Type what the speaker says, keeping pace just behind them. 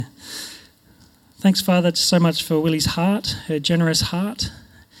Thanks, Father, so much for Willie's heart, her generous heart,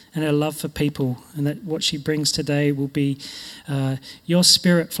 and her love for people, and that what she brings today will be your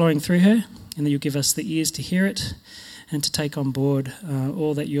spirit flowing through her, and that you'll give us the ears to hear it and to take on board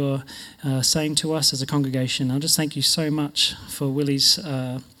all that you're saying to us as a congregation. I just thank you so much for Willie's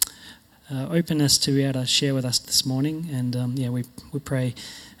openness to be able to share with us this morning, and we pray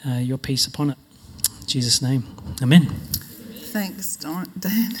your peace upon it. In Jesus' name, amen. Thanks, Dan.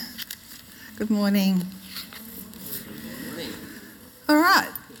 Good morning. All right,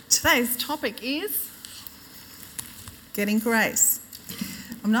 today's topic is getting grace.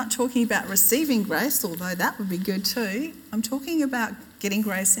 I'm not talking about receiving grace, although that would be good too. I'm talking about getting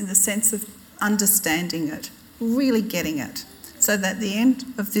grace in the sense of understanding it, really getting it, so that at the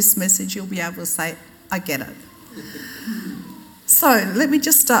end of this message you'll be able to say, I get it. So let me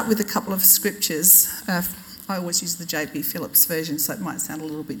just start with a couple of scriptures. I always use the J.B. Phillips version, so it might sound a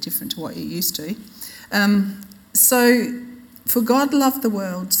little bit different to what you're used to. For God loved the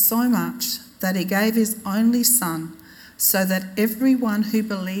world so much that he gave his only Son, so that everyone who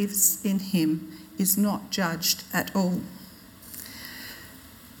believes in him is not judged at all.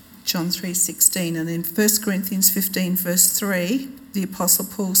 John 3:16, and in 1 Corinthians 15 verse 3, the Apostle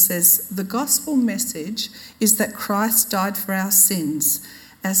Paul says, the gospel message is that Christ died for our sins,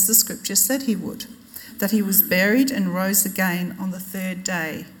 as the scripture said he would, that he was buried and rose again on the third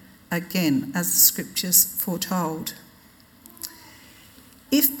day, again, as the scriptures foretold.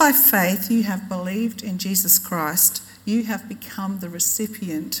 If by faith you have believed in Jesus Christ, you have become the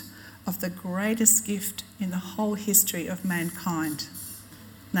recipient of the greatest gift in the whole history of mankind,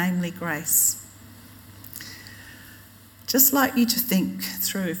 namely grace. Just like you to think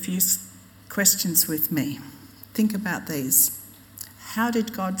through a few questions with me. Think about these. How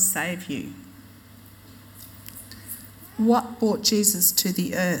did God save you? What brought Jesus to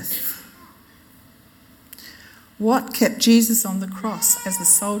the earth? What kept Jesus on the cross as the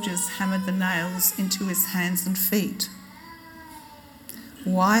soldiers hammered the nails into his hands and feet?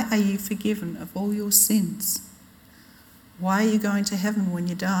 Why are you forgiven of all your sins? Why are you going to heaven when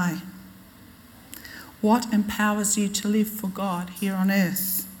you die? What empowers you to live for God here on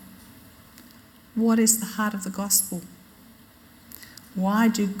earth? What is the heart of the gospel? Why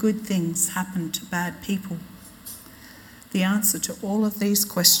do good things happen to bad people? The answer to all of these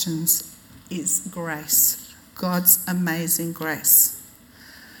questions is grace, God's amazing grace.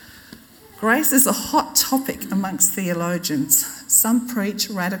 Grace is a hot topic amongst theologians. Some preach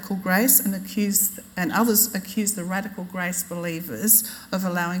radical grace and others accuse the radical grace believers of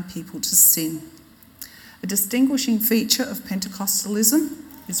allowing people to sin. A distinguishing feature of Pentecostalism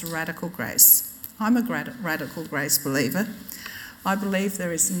is radical grace. I'm a radical grace believer. I believe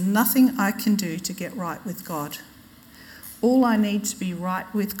there is nothing I can do to get right with God. All I need to be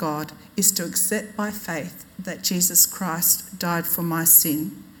right with God is to accept by faith that Jesus Christ died for my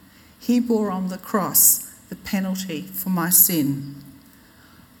sin. He bore on the cross the penalty for my sin.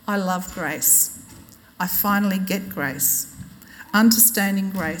 I love grace. I finally get grace.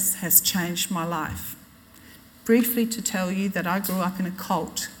 Understanding grace has changed my life. Briefly to tell you that I grew up in a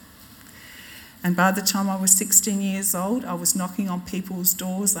cult. And by the time I was 16 years old, I was knocking on people's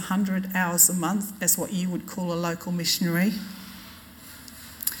doors 100 hours a month as what you would call a local missionary.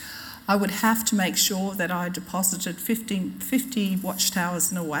 I would have to make sure that I deposited 50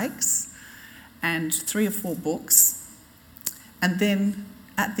 watchtowers and awakes and 3 or 4 books. And then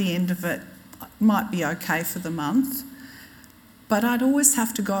at the end of it might be okay for the month. But I'd always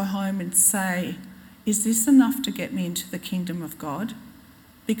have to go home and say, is this enough to get me into the kingdom of God?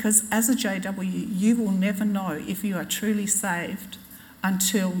 Because as a JW, you will never know if you are truly saved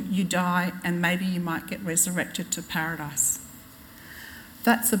until you die and maybe you might get resurrected to paradise.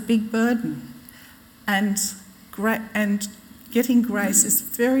 That's a big burden. And getting grace is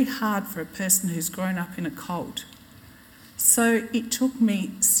very hard for a person who's grown up in a cult. So it took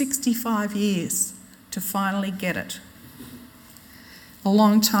me 65 years to finally get it. A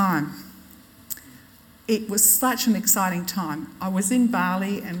long time. It was such an exciting time. I was in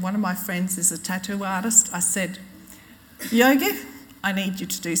Bali and one of my friends is a tattoo artist. I said, Yogi, I need you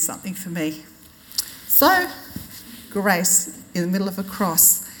to do something for me. So, grace in the middle of a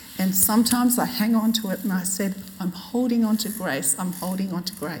cross. And sometimes I hang on to it and I said, I'm holding on to grace, I'm holding on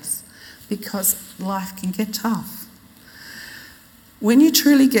to grace. Because life can get tough. When you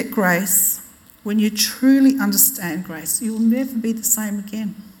truly get grace, when you truly understand grace, you'll never be the same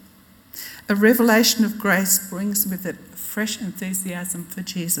again. A revelation of grace brings with it fresh enthusiasm for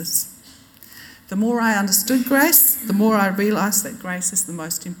Jesus. The more I understood grace, the more I realised that grace is the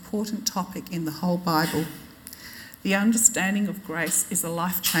most important topic in the whole Bible. The understanding of grace is a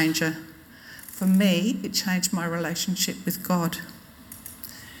life changer. For me, it changed my relationship with God.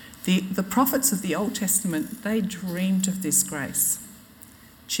 The prophets of the Old Testament, they dreamed of this grace.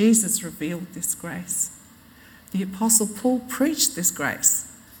 Jesus revealed this grace. The Apostle Paul preached this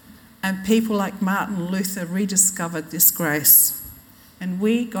grace. And people like Martin Luther rediscovered this grace. And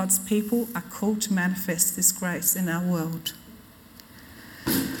we, God's people, are called to manifest this grace in our world.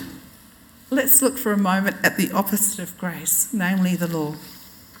 Let's look for a moment at the opposite of grace, namely the law.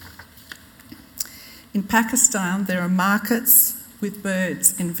 In Pakistan, there are markets with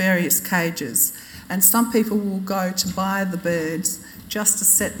birds in various cages, and some people will go to buy the birds just to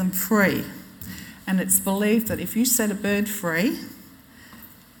set them free. And it's believed that if you set a bird free,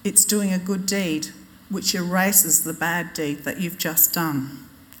 it's doing a good deed, which erases the bad deed that you've just done.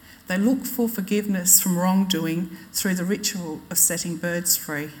 They look for forgiveness from wrongdoing through the ritual of setting birds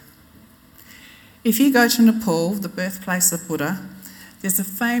free. If you go to Nepal, the birthplace of Buddha, there's a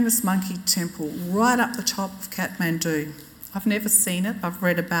famous monkey temple right up the top of Kathmandu. I've never seen it, I've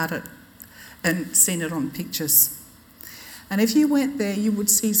read about it and seen it on pictures. And if you went there, you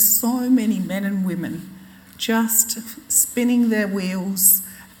would see so many men and women just spinning their wheels,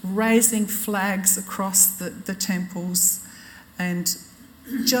 raising flags across the temples and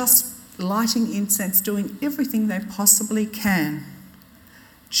just lighting incense, doing everything they possibly can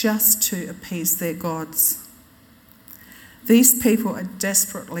just to appease their gods. These people are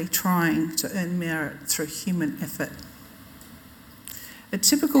desperately trying to earn merit through human effort. A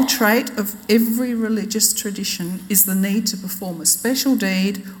typical trait of every religious tradition is the need to perform a special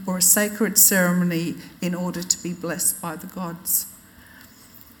deed or a sacred ceremony in order to be blessed by the gods.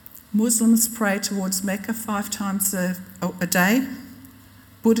 Muslims pray towards Mecca 5 times a day.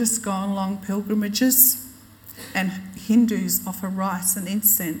 Buddhists go on long pilgrimages, and Hindus offer rice and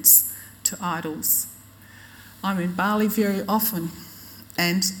incense to idols. I'm in Bali very often,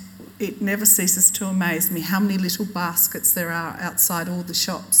 and it never ceases to amaze me how many little baskets there are outside all the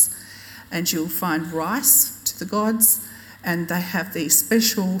shops. And you'll find rice to the gods, and they have these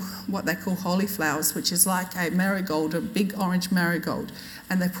special, what they call holy flowers, which is like a marigold, a big orange marigold.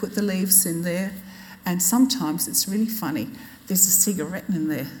 And they put the leaves in there, and sometimes it's really funny. There's a cigarette in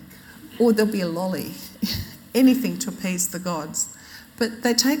there, or there'll be a lolly, anything to appease the gods. But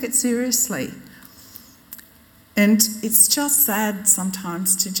they take it seriously. And it's just sad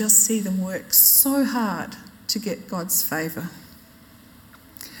sometimes to just see them work so hard to get God's favour.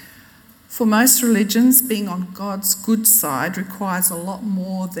 For most religions, being on God's good side requires a lot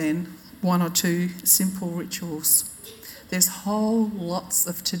more than 1 or 2 simple rituals. There's whole lots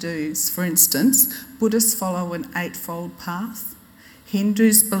of to-dos. For instance, Buddhists follow an 8-fold path.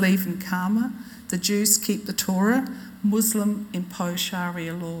 Hindus believe in karma. The Jews keep the Torah. Muslim impose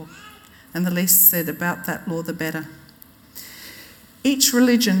Sharia law. And the least said about that law, the better. Each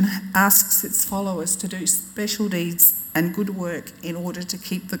religion asks its followers to do special deeds and good work in order to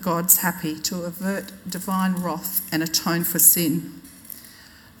keep the gods happy, to avert divine wrath and atone for sin.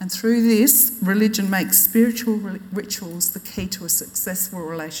 And through this, religion makes spiritual rituals the key to a successful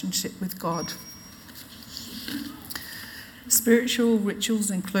relationship with God. Spiritual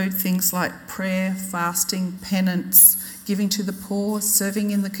rituals include things like prayer, fasting, penance, giving to the poor,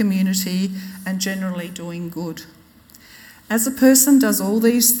 serving in the community, and generally doing good. As a person does all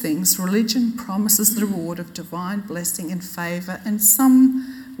these things, religion promises the reward of divine blessing and favour, and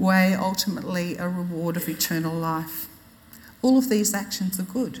some way, ultimately, a reward of eternal life. All of these actions are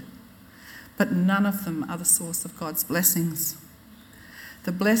good, but none of them are the source of God's blessings.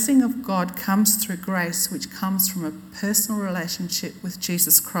 The blessing of God comes through grace, which comes from a personal relationship with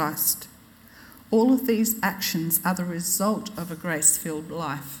Jesus Christ. All of these actions are the result of a grace-filled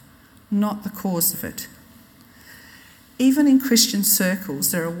life, not the cause of it. Even in Christian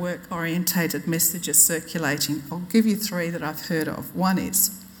circles, there are work-orientated messages circulating. I'll give you 3 that I've heard of. One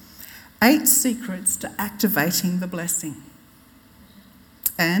is 8 secrets to activating the blessing,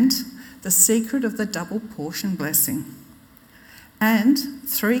 and the secret of the double portion blessing, and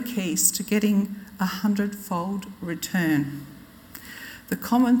 3 keys to getting a 100-fold return. The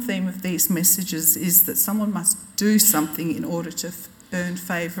common theme of these messages is that someone must do something in order to earn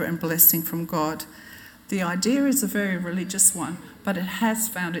favour and blessing from God. The idea is a very religious one, but it has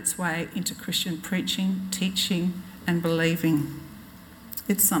found its way into Christian preaching, teaching, and believing.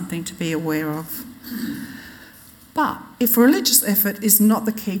 It's something to be aware of. But if religious effort is not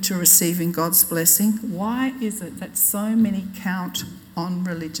the key to receiving God's blessing, why is it that so many count on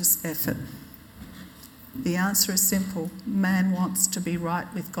religious effort? The answer is simple. Man wants to be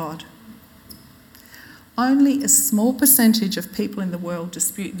right with God. Only a small percentage of people in the world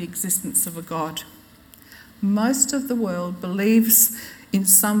dispute the existence of a God. Most of the world believes in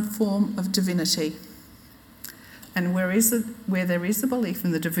some form of divinity. And where there is a belief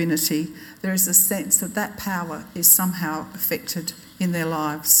in the divinity, there is a sense that that power is somehow affected in their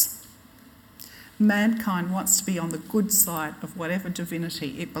lives. Mankind wants to be on the good side of whatever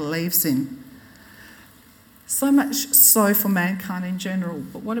divinity it believes in. So much so for mankind in general,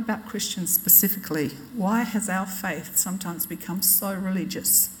 but what about Christians specifically? Why has our faith sometimes become so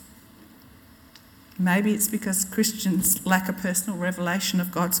religious? Maybe it's because Christians lack a personal revelation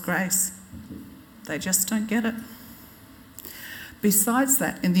of God's grace. They just don't get it. Besides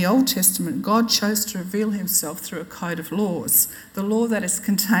that, in the Old Testament, God chose to reveal himself through a code of laws. The law that is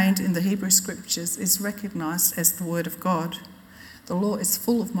contained in the Hebrew Scriptures is recognised as the Word of God. The law is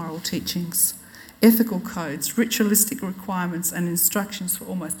full of moral teachings, ethical codes, ritualistic requirements and instructions for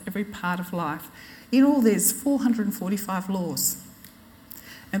almost every part of life. In all, there's 445 laws.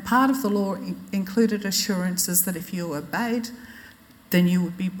 And part of the law included assurances that if you obeyed, then you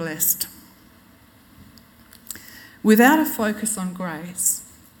would be blessed. Without a focus on grace,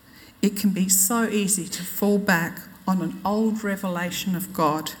 it can be so easy to fall back on an old revelation of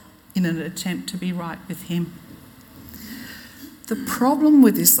God in an attempt to be right with him. The problem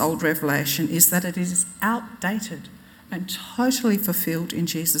with this old revelation is that it is outdated and totally fulfilled in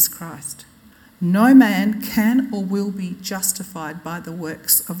Jesus Christ. No man can or will be justified by the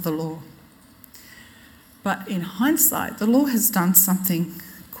works of the law. But in hindsight, the law has done something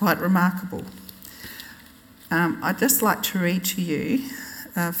quite remarkable. I'd just like to read to you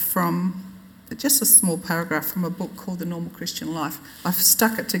from just a small paragraph from a book called The Normal Christian Life. I've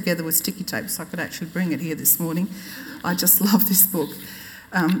stuck it together with sticky tape so I could actually bring it here this morning. I just love this book.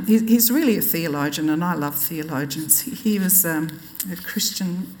 He's really a theologian, and I love theologians. He was a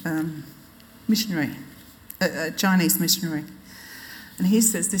Christian missionary, a Chinese missionary. And he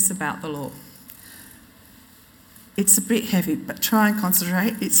says this about the law. It's a bit heavy, but try and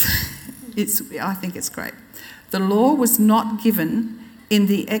concentrate. I think it's great. The law was not given in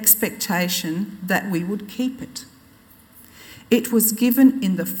the expectation that we would keep it. It was given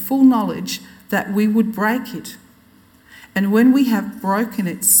in the full knowledge that we would break it. And when we have broken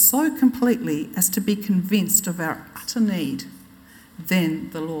it so completely as to be convinced of our utter need, then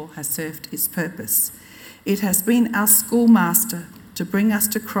the law has served its purpose. It has been our schoolmaster to bring us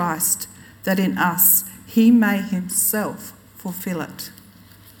to Christ, that in us he may himself fulfill it.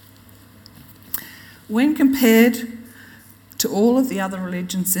 When compared to all of the other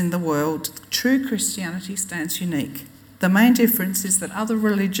religions in the world, true Christianity stands unique. The main difference is that other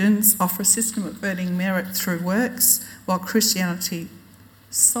religions offer a system of earning merit through works, while Christianity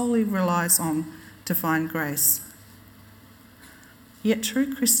solely relies on divine grace. Yet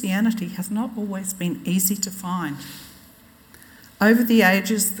true Christianity has not always been easy to find. Over the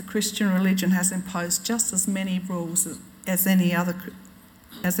ages, the Christian religion has imposed just as many rules as any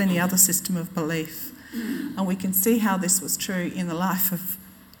other system of belief. And we can see how this was true in the life of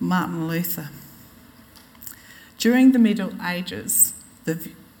Martin Luther. During the Middle Ages,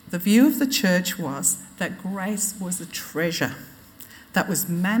 the view of the church was that grace was a treasure that was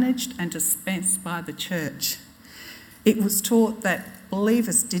managed and dispensed by the church. It was taught that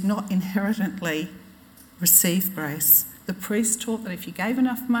believers did not inherently receive grace. The priest taught that if you gave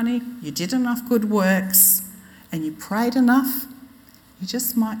enough money, you did enough good works, and you prayed enough, you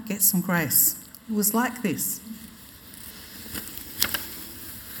just might get some grace. It was like this.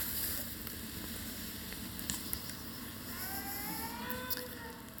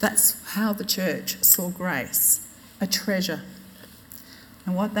 That's how the church saw grace, a treasure.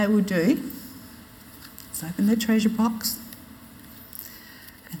 And what they would do is open their treasure box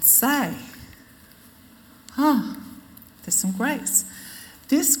and say, there's some grace.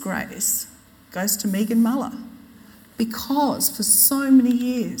 This grace goes to Megan Muller because for so many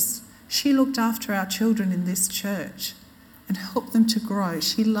years she looked after our children in this church and helped them to grow.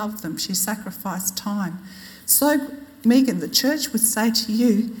 She loved them. She sacrificed time. So, Megan, the church would say to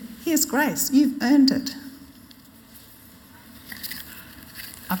you, here's grace. You've earned it.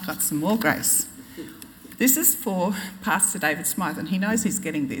 I've got some more grace. This is for Pastor David Smythe, and he knows he's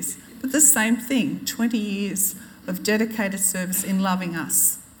getting this. But the same thing, 20 years of dedicated service in loving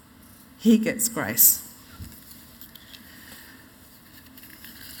us. He gets grace.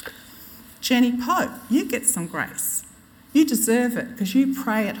 Jenny Pope, you get some grace. You deserve it because you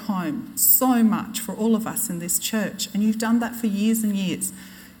pray at home so much for all of us in this church, and you've done that for years and years.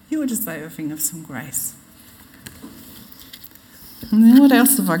 You are deserving of some grace. And then what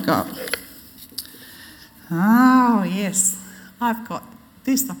else have I got? Oh, yes, I've got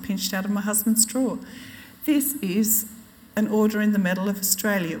this I pinched out of my husband's drawer. This is an order in the Medal of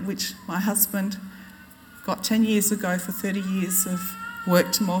Australia, which my husband got 10 years ago for 30 years of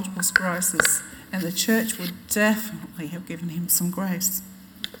work to multiple sclerosis, and the church would definitely have given him some grace.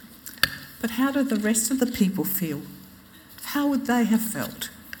 But how did the rest of the people feel? How would they have felt?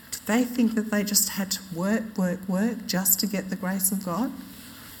 Did they think that they just had to work just to get the grace of God?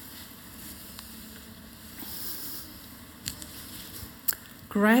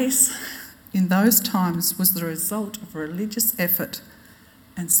 Grace in those times was the result of religious effort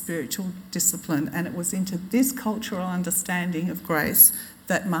and spiritual discipline, and it was into this cultural understanding of grace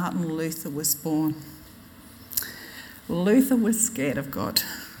that Martin Luther was born. Luther was scared of God,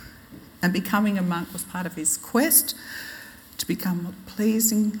 and becoming a monk was part of his quest to become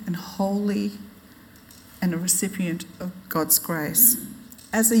pleasing and holy and a recipient of God's grace.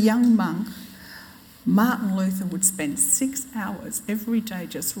 As a young monk, Martin Luther would spend 6 hours every day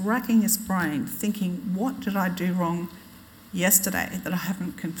just racking his brain, thinking, what did I do wrong yesterday that I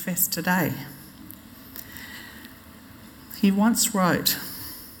haven't confessed today? He once wrote,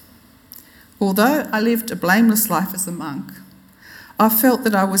 "Although I lived a blameless life as a monk, I felt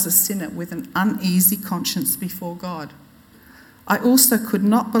that I was a sinner with an uneasy conscience before God. I also could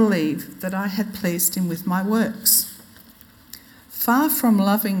not believe that I had pleased him with my works. Far from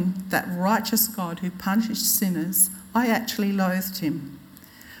loving that righteous God who punished sinners, I actually loathed him.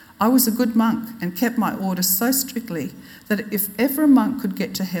 I was a good monk and kept my orders so strictly that if ever a monk could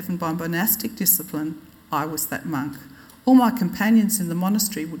get to heaven by monastic discipline, I was that monk. All my companions in the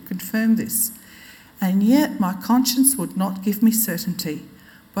monastery would confirm this. And yet my conscience would not give me certainty,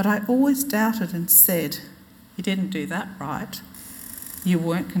 but I always doubted and said, 'You didn't do that right. You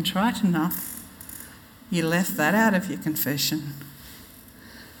weren't contrite enough. You left that out of your confession.'"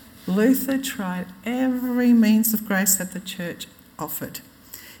 Luther tried every means of grace that the church offered.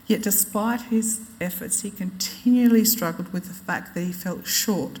 Yet despite his efforts, he continually struggled with the fact that he fell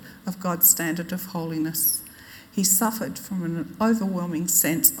short of God's standard of holiness. He suffered from an overwhelming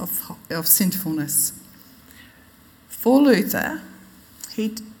sense of sinfulness. For Luther,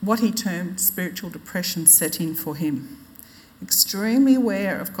 what he termed spiritual depression set in for him. Extremely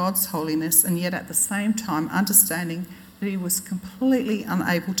aware of God's holiness and yet at the same time understanding that he was completely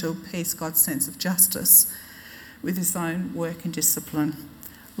unable to appease God's sense of justice with his own work and discipline.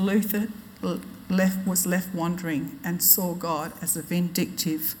 Luther was left wandering and saw God as a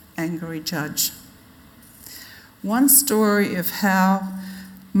vindictive, angry judge. One story of how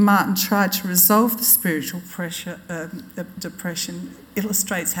Martin tried to resolve the spiritual depression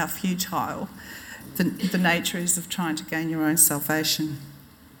illustrates how futile the nature is of trying to gain your own salvation.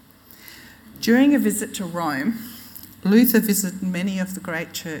 During a visit to Rome, Luther visited many of the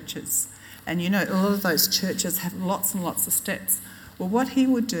great churches, and a lot of those churches have lots and lots of steps. Well, what he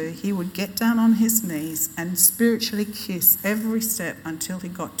would do, he would get down on his knees and spiritually kiss every step until he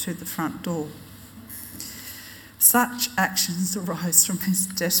got to the front door. Such actions arose from his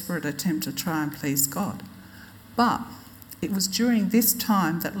desperate attempt to try and please God. But it was during this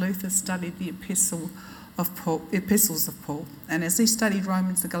time that Luther studied the epistles of Paul, and as he studied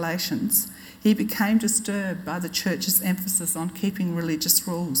Romans and Galatians, he became disturbed by the church's emphasis on keeping religious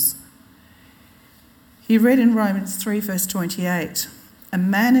rules. He read in Romans 3 verse 28, "A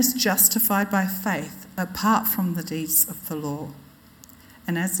man is justified by faith apart from the deeds of the law."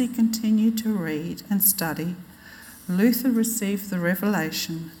 And as he continued to read and study, Luther received the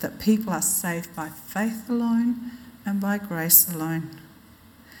revelation that people are saved by faith alone and by grace alone.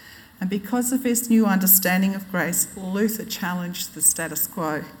 And because of his new understanding of grace, Luther challenged the status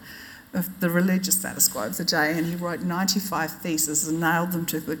quo, of the religious status quo of the day, and he wrote 95 theses and nailed them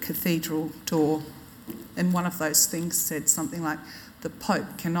to the cathedral door. And one of those things said something like, "The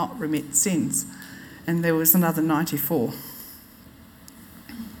Pope cannot remit sins," and there was another 94.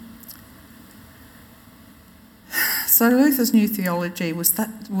 So Luther's new theology was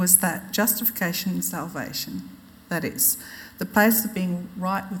that justification and salvation, that is, the place of being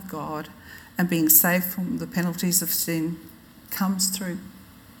right with God and being saved from the penalties of sin, comes through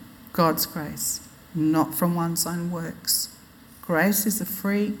God's grace, not from one's own works. Grace is a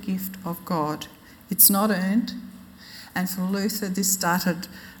free gift of God. It's not earned. And for Luther, this started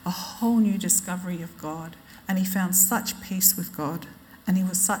a whole new discovery of God, and he found such peace with God, and he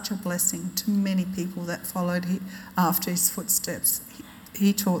was such a blessing to many people that followed after his footsteps.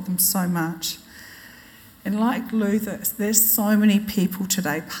 He taught them so much. And like Luther, there's so many people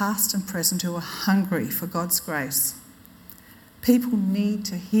today, past and present, who are hungry for God's grace. People need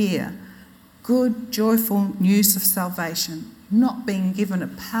to hear good, joyful news of salvation, not being given a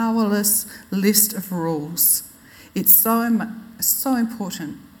powerless list of rules. It's so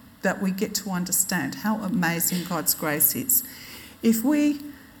important that we get to understand how amazing God's grace is. If we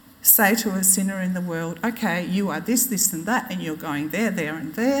say to a sinner in the world, okay, you are this, this and that, and you're going there, there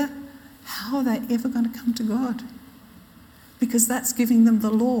and there, how are they ever going to come to God? Because that's giving them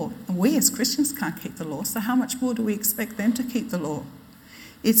the law. And we as Christians can't keep the law, so how much more do we expect them to keep the law?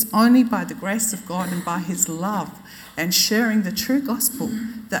 It's only by the grace of God and by his love and sharing the true gospel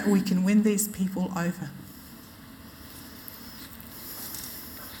that we can win these people over.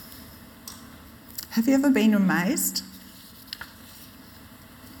 Have you ever been amazed?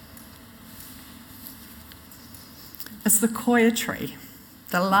 A sequoia tree,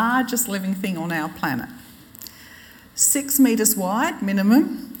 the largest living thing on our planet. 6 metres wide,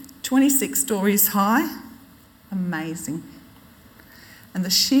 minimum, 26 stories high. Amazing. And the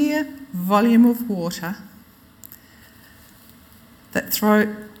sheer volume of water that sorry,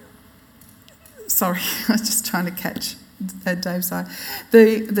 I was just trying to catch Dave's eye.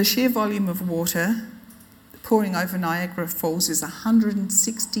 The sheer volume of water pouring over Niagara Falls is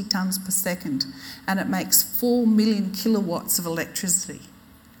 160 tonnes per second, and it makes 4 million kilowatts of electricity.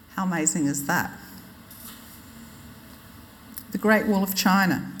 How amazing is that? The Great Wall of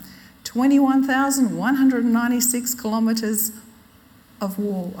China, 21,196 kilometres of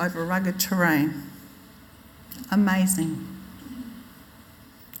wall over rugged terrain. Amazing.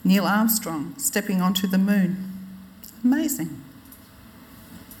 Neil Armstrong stepping onto the moon. Amazing.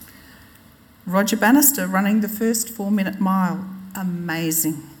 Roger Bannister running the first 4-minute mile.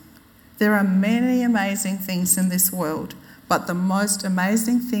 Amazing. There are many amazing things in this world, but the most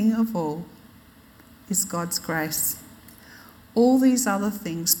amazing thing of all is God's grace. All these other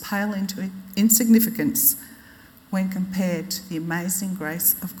things pale into insignificance when compared to the amazing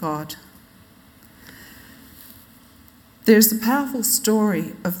grace of God. There's a powerful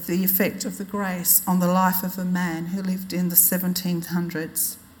story of the effect of the grace on the life of a man who lived in the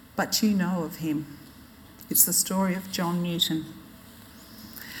 1700s, but you know of him. It's the story of John Newton.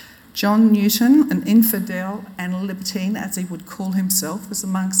 John Newton, an infidel and a libertine, as he would call himself, was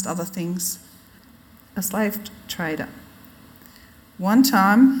amongst other things a slave trader. One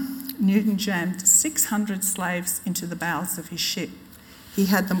time, Newton jammed 600 slaves into the bows of his ship. He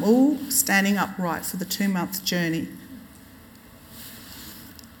had them all standing upright for the 2-month journey,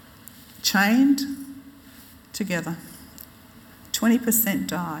 chained together. 20%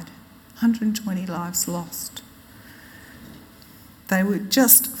 died, 120 lives lost. They were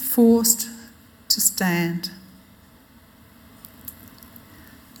just forced to stand.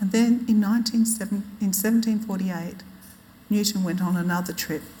 And then in 1748, Newton went on another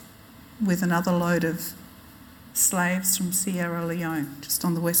trip with another load of slaves from Sierra Leone, just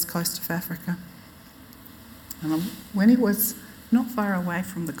on the west coast of Africa. And when he was not far away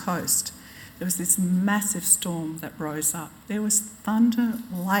from the coast, there was this massive storm that rose up. There was thunder,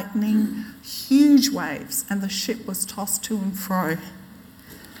 lightning, huge waves, and the ship was tossed to and fro.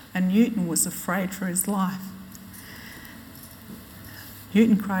 And Newton was afraid for his life.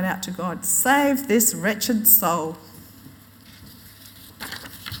 Newton cried out to God, "Save this wretched soul."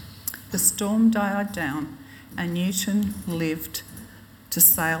 The storm died down and Newton lived to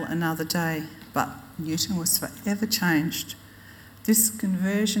sail another day, but Newton was forever changed. This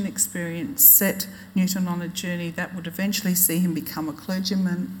conversion experience set Newton on a journey that would eventually see him become a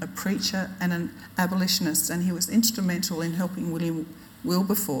clergyman, a preacher and an abolitionist, and he was instrumental in helping William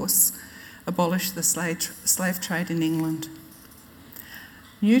Wilberforce abolish the slave trade in England.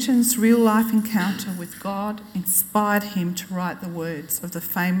 Newton's real-life encounter with God inspired him to write the words of the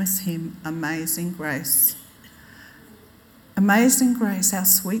famous hymn, Amazing Grace. Amazing grace, how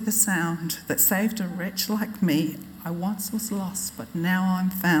sweet the sound that saved a wretch like me. I once was lost, but now I'm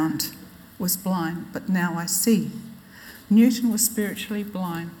found. Was blind, but now I see. Newton was spiritually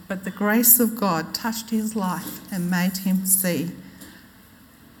blind, but the grace of God touched his life and made him see.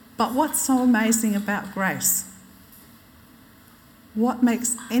 But what's so amazing about grace? What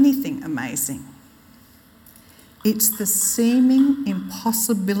makes anything amazing? It's the seeming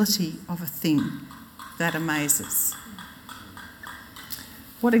impossibility of a thing that amazes.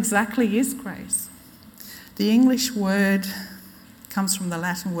 What exactly is grace? The English word comes from the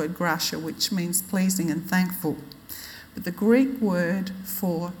Latin word gratia, which means pleasing and thankful. But the Greek word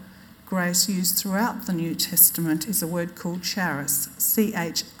for grace used throughout the New Testament is a word called charis,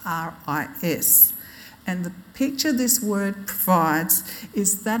 C-H-R-I-S. And the picture this word provides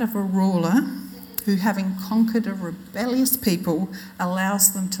is that of a ruler who, having conquered a rebellious people,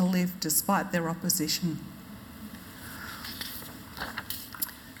 allows them to live despite their opposition.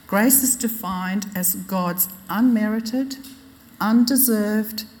 Grace is defined as God's unmerited,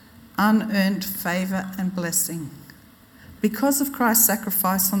 undeserved, unearned favour and blessing. Because of Christ's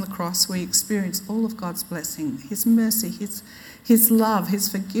sacrifice on the cross, we experience all of God's blessing, his mercy, his love, his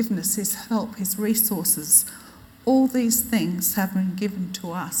forgiveness, his help, his resources. All these things have been given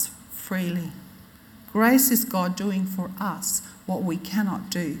to us freely. Grace is God doing for us what we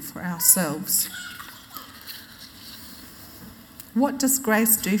cannot do for ourselves. What does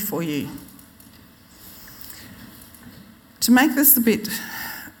grace do for you? To make this a bit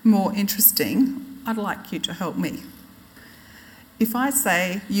more interesting, I'd like you to help me. If I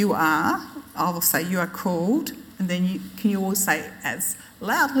say you are, I will say you are called, and then can you all say as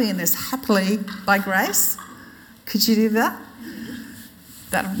loudly and as happily by grace? Could you do that?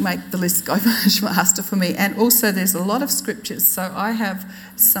 That'll make the list go much faster for me. And also there's a lot of scriptures, so I have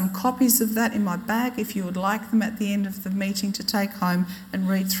some copies of that in my bag. If you would like them at the end of the meeting to take home and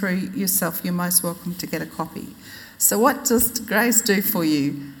read through yourself, you're most welcome to get a copy. So what does grace do for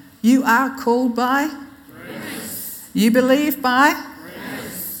you? You are called by grace. You believe by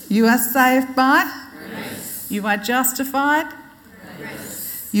grace. You are saved by grace. You are justified by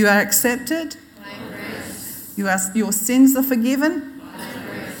grace. You are accepted by grace. Your sins are forgiven by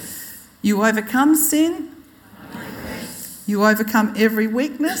grace. You overcome sin by grace. You overcome every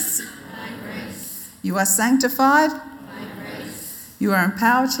weakness by grace. You are sanctified by grace. You are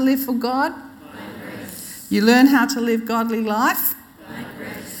empowered to live for God. You learn how to live godly life. By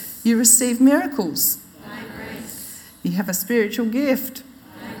grace. You receive miracles. By grace. You have a spiritual gift.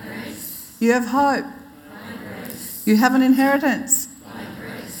 By grace. You have hope. By grace. You have an inheritance. By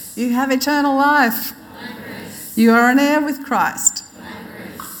grace. You have eternal life. By grace. You are an heir with Christ. By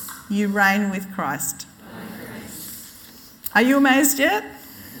grace. You reign with Christ. By grace. Are you amazed yet?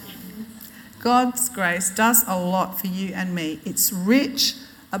 God's grace does a lot for you and me. It's rich,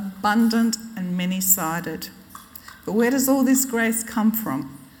 abundant and many-sided. But where does all this grace come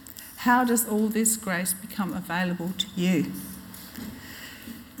from? How does all this grace become available to you?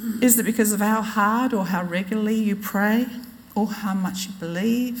 Is it because of how hard or how regularly you pray, or how much you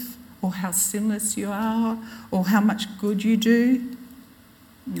believe, or how sinless you are, or how much good you do?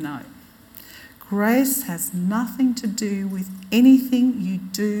 No. Grace has nothing to do with anything you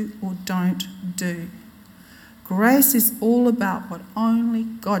do or don't do. Grace is all about what only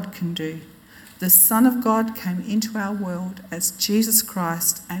God can do. The Son of God came into our world as Jesus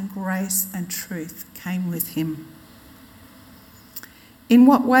Christ, and grace and truth came with him. In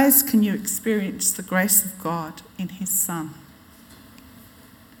what ways can you experience the grace of God in his Son?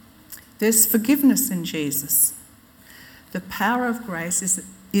 There's forgiveness in Jesus. The power of grace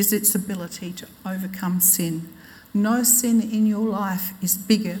is its ability to overcome sin. No sin in your life is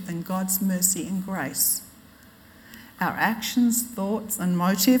bigger than God's mercy and grace. Our actions, thoughts and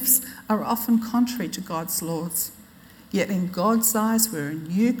motives are often contrary to God's laws. Yet in God's eyes we're a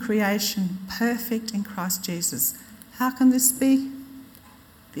new creation, perfect in Christ Jesus. How can this be?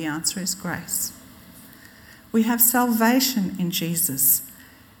 The answer is grace. We have salvation in Jesus.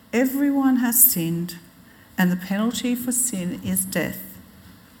 Everyone has sinned, and the penalty for sin is death.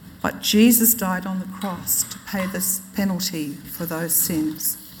 But Jesus died on the cross to pay this penalty for those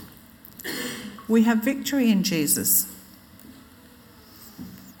sins. We have victory in Jesus.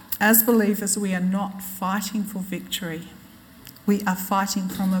 As believers, we are not fighting for victory. We are fighting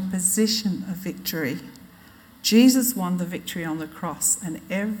from a position of victory. Jesus won the victory on the cross, and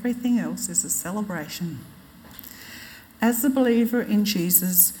everything else is a celebration. As a believer in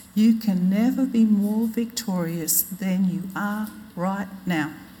Jesus, you can never be more victorious than you are right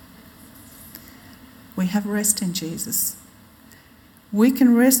now. We have rest in Jesus. We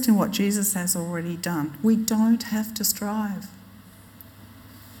can rest in what Jesus has already done. We don't have to strive.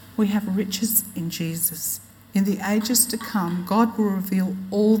 We have riches in Jesus. In the ages to come, God will reveal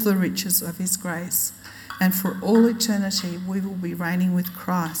all the riches of his grace, and for all eternity we will be reigning with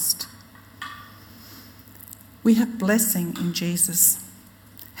Christ. We have blessing in Jesus.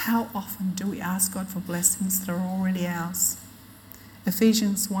 How often do we ask God for blessings that are already ours?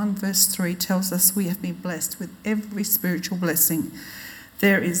 Ephesians 1 verse 3 tells us we have been blessed with every spiritual blessing.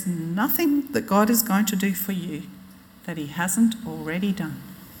 There is nothing that God is going to do for you that he hasn't already done.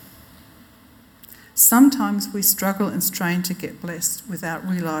 Sometimes we struggle and strain to get blessed without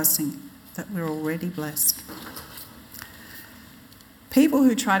realising that we're already blessed. People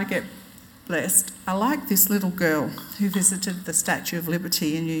who try to get blessed are like this little girl who visited the Statue of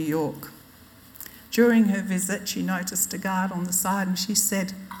Liberty in New York. During her visit, she noticed a guard on the side and she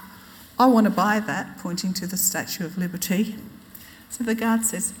said, "I want to buy that," pointing to the Statue of Liberty. So the guard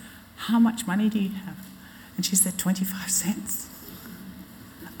says, "How much money do you have?" And she said, 25 cents.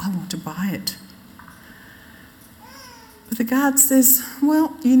 "I want to buy it." But the guard says,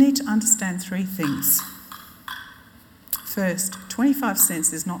 "Well, you need to understand three things. First, 25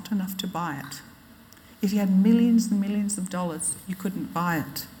 cents is not enough to buy it. If you had millions and millions of dollars, you couldn't buy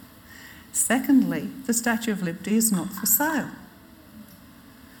it. Secondly, the Statue of Liberty is not for sale.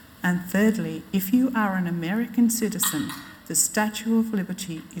 And thirdly, if you are an American citizen, the Statue of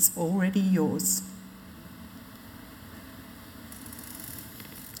Liberty is already yours.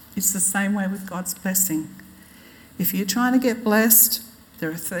 It's the same way with God's blessing. If you're trying to get blessed,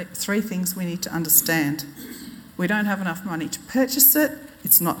 there are three things we need to understand. We don't have enough money to purchase it,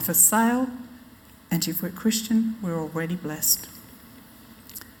 it's not for sale, and if we're Christian, we're already blessed.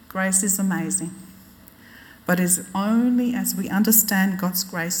 Grace is amazing, but it is only as we understand God's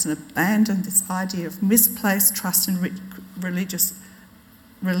grace and abandon this idea of misplaced trust in religious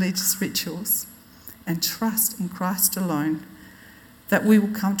rituals and trust in Christ alone that we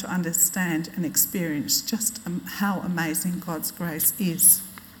will come to understand and experience just how amazing God's grace is.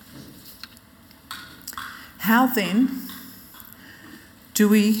 How then do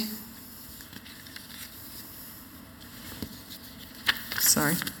we...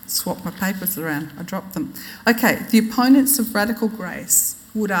 swap my papers around. I dropped them. Okay, the opponents of radical grace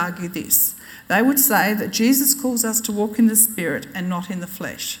would argue this. They would say that Jesus calls us to walk in the Spirit and not in the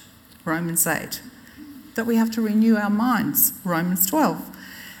flesh, Romans 8. That we have to renew our minds, Romans 12.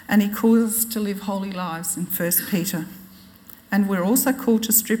 And he calls us to live holy lives in 1 Peter. And we're also called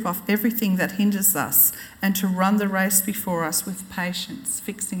to strip off everything that hinders us and to run the race before us with patience,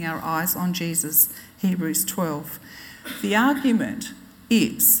 fixing our eyes on Jesus, Hebrews 12. The argument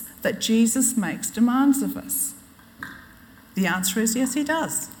is that Jesus makes demands of us. The answer is yes, he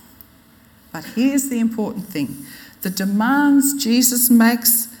does. But here's the important thing. The demands Jesus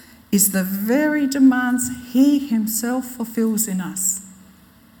makes is the very demands he himself fulfills in us.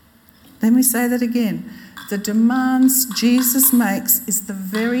 Let me say that again. The demands Jesus makes is the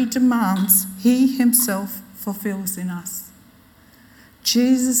very demands he himself fulfills in us.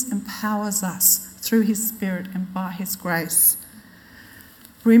 Jesus empowers us through his Spirit and by his grace.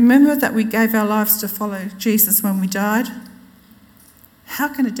 Remember that we gave our lives to follow Jesus when we died? How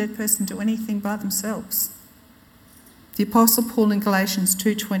can a dead person do anything by themselves? The Apostle Paul in Galatians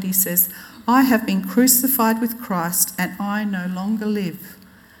 2:20 says, I have been crucified with Christ, and I no longer live,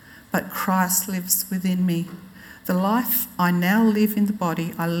 but Christ lives within me. The life I now live in the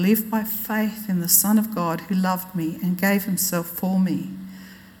body, I live by faith in the Son of God who loved me and gave himself for me.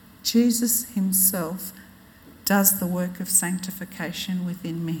 Jesus himself does the work of sanctification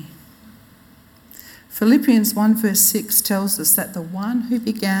within me. Philippians 1 verse 6 tells us that the one who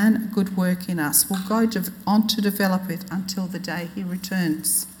began a good work in us will go on to develop it until the day he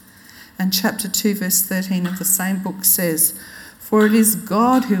returns. And chapter 2 verse 13 of the same book says, For it is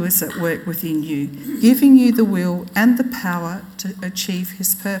God who is at work within you, giving you the will and the power to achieve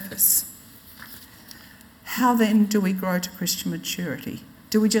his purpose. How then do we grow to Christian maturity?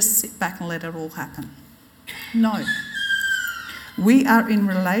 Do we just sit back and let it all happen? No. We are in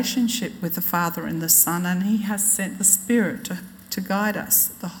relationship with the Father and the Son, and he has sent the Spirit to guide us.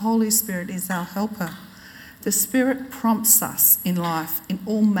 The Holy Spirit is our helper. The Spirit prompts us in life in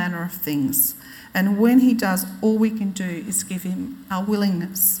all manner of things. And when he does, all we can do is give him our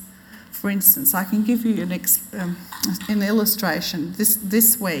willingness. For instance, I can give you an illustration.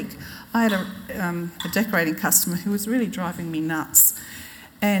 This week, I had a decorating customer who was really driving me nuts.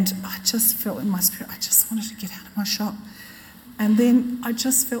 And I just felt in my spirit, I just wanted to get out of my shop. And then I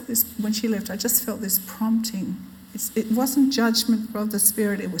just felt this, when she left, I just felt this prompting. It wasn't judgment of the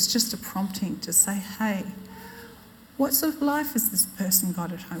Spirit, it was just a prompting to say, hey, what sort of life has this person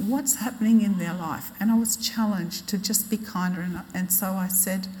got at home? What's happening in their life? And I was challenged to just be kinder. And so I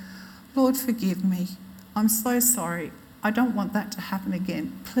said, Lord, forgive me. I'm so sorry. I don't want that to happen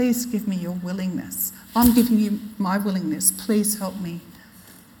again. Please give me your willingness. I'm giving you my willingness. Please help me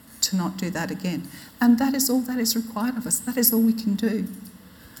to not do that again. And that is all that is required of us. That is all we can do.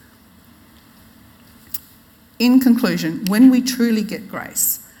 In conclusion, when we truly get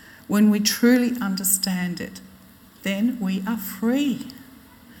grace, when we truly understand it, then we are free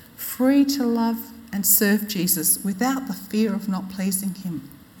to love and serve Jesus without the fear of not pleasing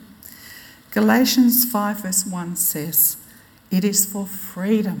him. Galatians 5 verse 1 says, it is for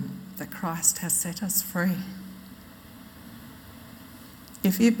freedom that Christ has set us free.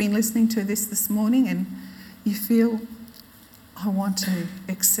 If you've been listening to this morning and you feel, I want to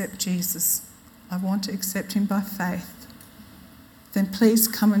accept Jesus, I want to accept him by faith, then please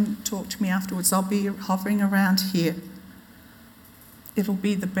come and talk to me afterwards. I'll be hovering around here. It'll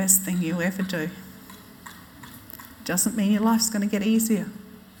be the best thing you'll ever do. Doesn't mean your life's going to get easier,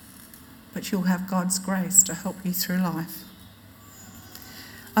 but you'll have God's grace to help you through life.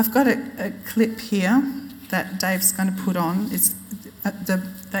 I've got a clip here that Dave's going to put on is,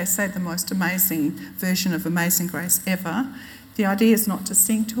 they say, the most amazing version of Amazing Grace ever. The idea is not to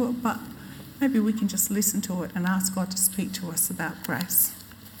sing to it, but maybe we can just listen to it and ask God to speak to us about grace.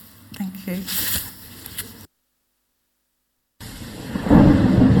 Thank you.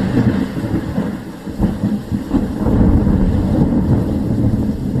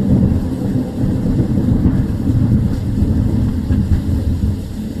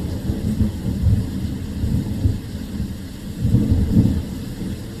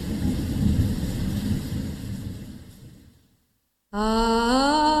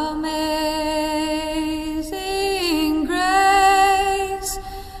 Amazing grace,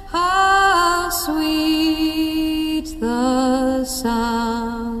 how sweet the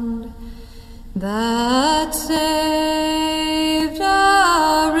sound that saved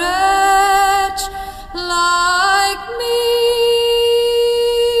a wretch like me.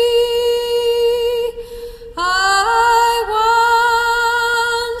 I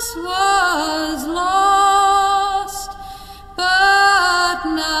once was lost, but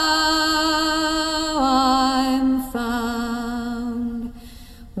now I'm found,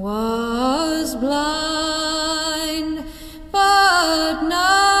 was blind, but now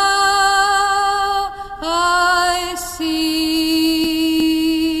I see.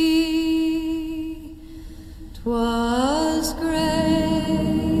 'Twas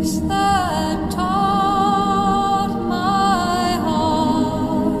grace that taught my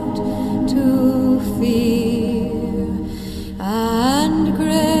heart to fear, and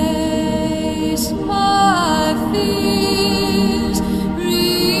grace my fears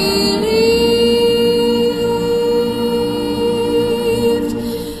relieved.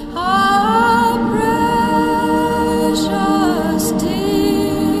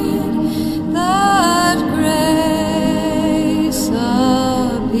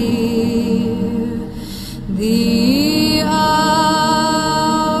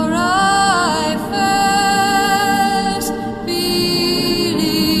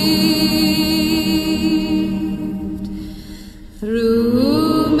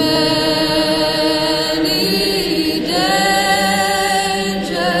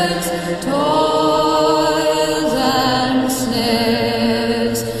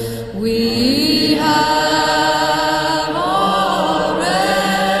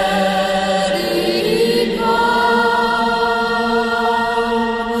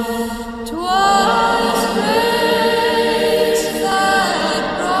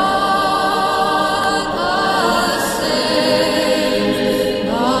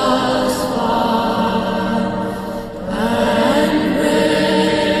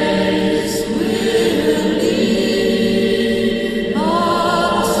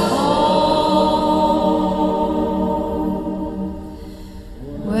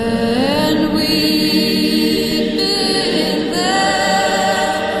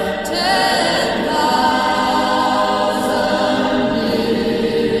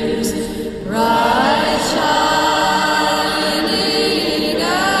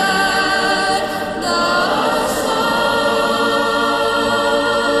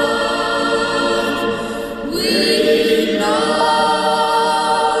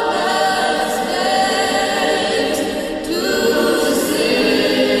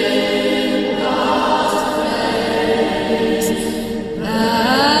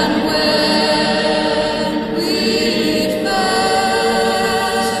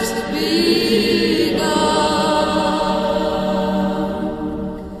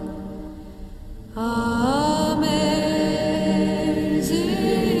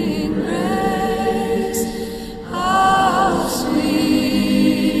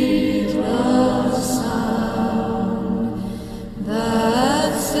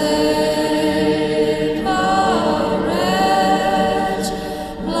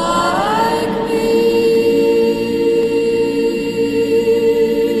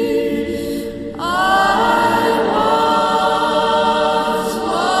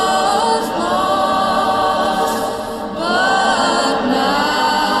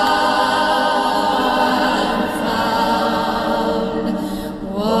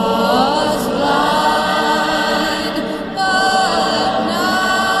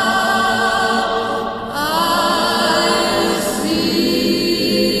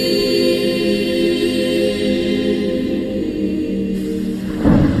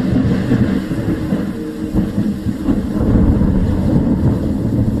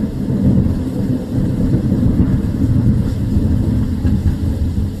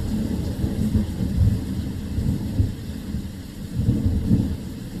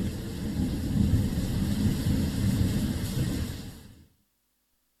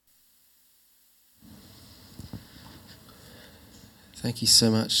 Thank you so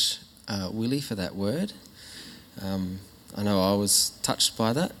much, Willie, for that word. I know I was touched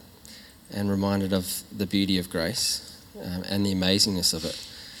by that and reminded of the beauty of grace and the amazingness of it.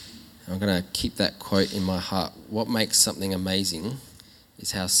 I'm going to keep that quote in my heart. What makes something amazing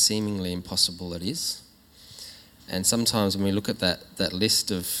is how seemingly impossible it is. And sometimes when we look at that list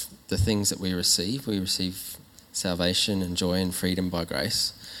of the things that we receive salvation and joy and freedom by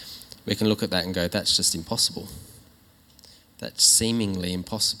grace, we can look at that and go, that's just impossible. That's seemingly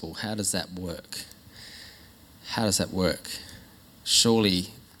impossible. How does that work? How does that work? Surely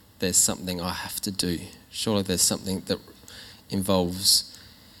there's something I have to do. Surely there's something that involves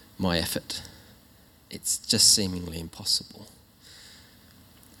my effort. It's just seemingly impossible.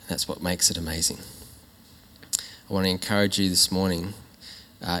 That's what makes it amazing. I want to encourage you this morning,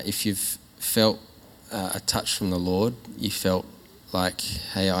 if you've felt a touch from the Lord, you felt like,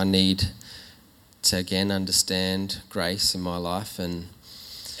 hey, I need to again understand grace in my life and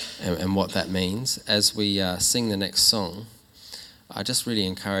what that means. As we sing the next song, I just really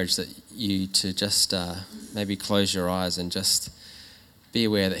encourage that you to just maybe close your eyes and just be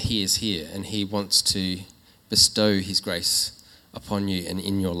aware that He is here and He wants to bestow His grace upon you and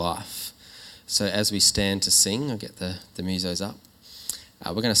in your life. So as we stand to sing, I'll get the musos up.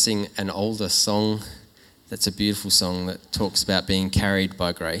 We're going to sing an older song that's a beautiful song that talks about being carried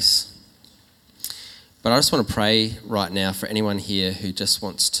by grace. But I just want to pray right now for anyone here who just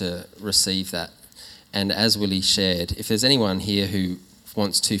wants to receive that. And as Willie shared, if there's anyone here who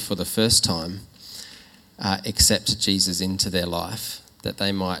wants to, for the first time, accept Jesus into their life, that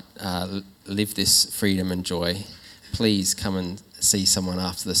they might live this freedom and joy, please come and see someone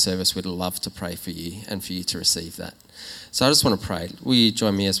after the service. We'd love to pray for you and for you to receive that. So I just want to pray. Will you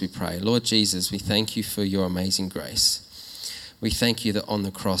join me as we pray? Lord Jesus, we thank you for your amazing grace. We thank you that on the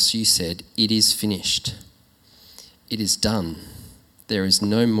cross you said, it is finished. It is done. There is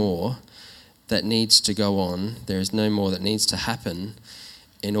no more that needs to go on. There is no more that needs to happen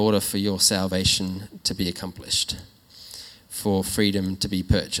in order for your salvation to be accomplished, for freedom to be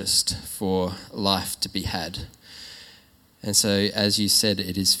purchased, for life to be had. And so as you said,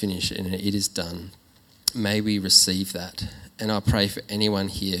 it is finished and it is done. May we receive that. And I pray for anyone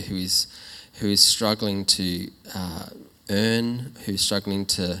here who is struggling to earn, who's struggling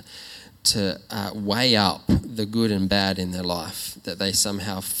to weigh up the good and bad in their life, that they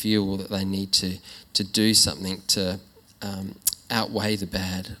somehow feel that they need to do something to outweigh the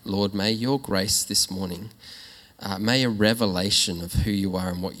bad. Lord, may your grace this morning, may a revelation of who you are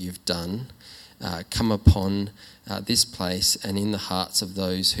and what you've done come upon this place and in the hearts of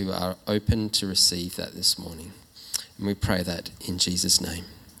those who are open to receive that this morning. And we pray that in Jesus' name.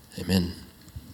 Amen.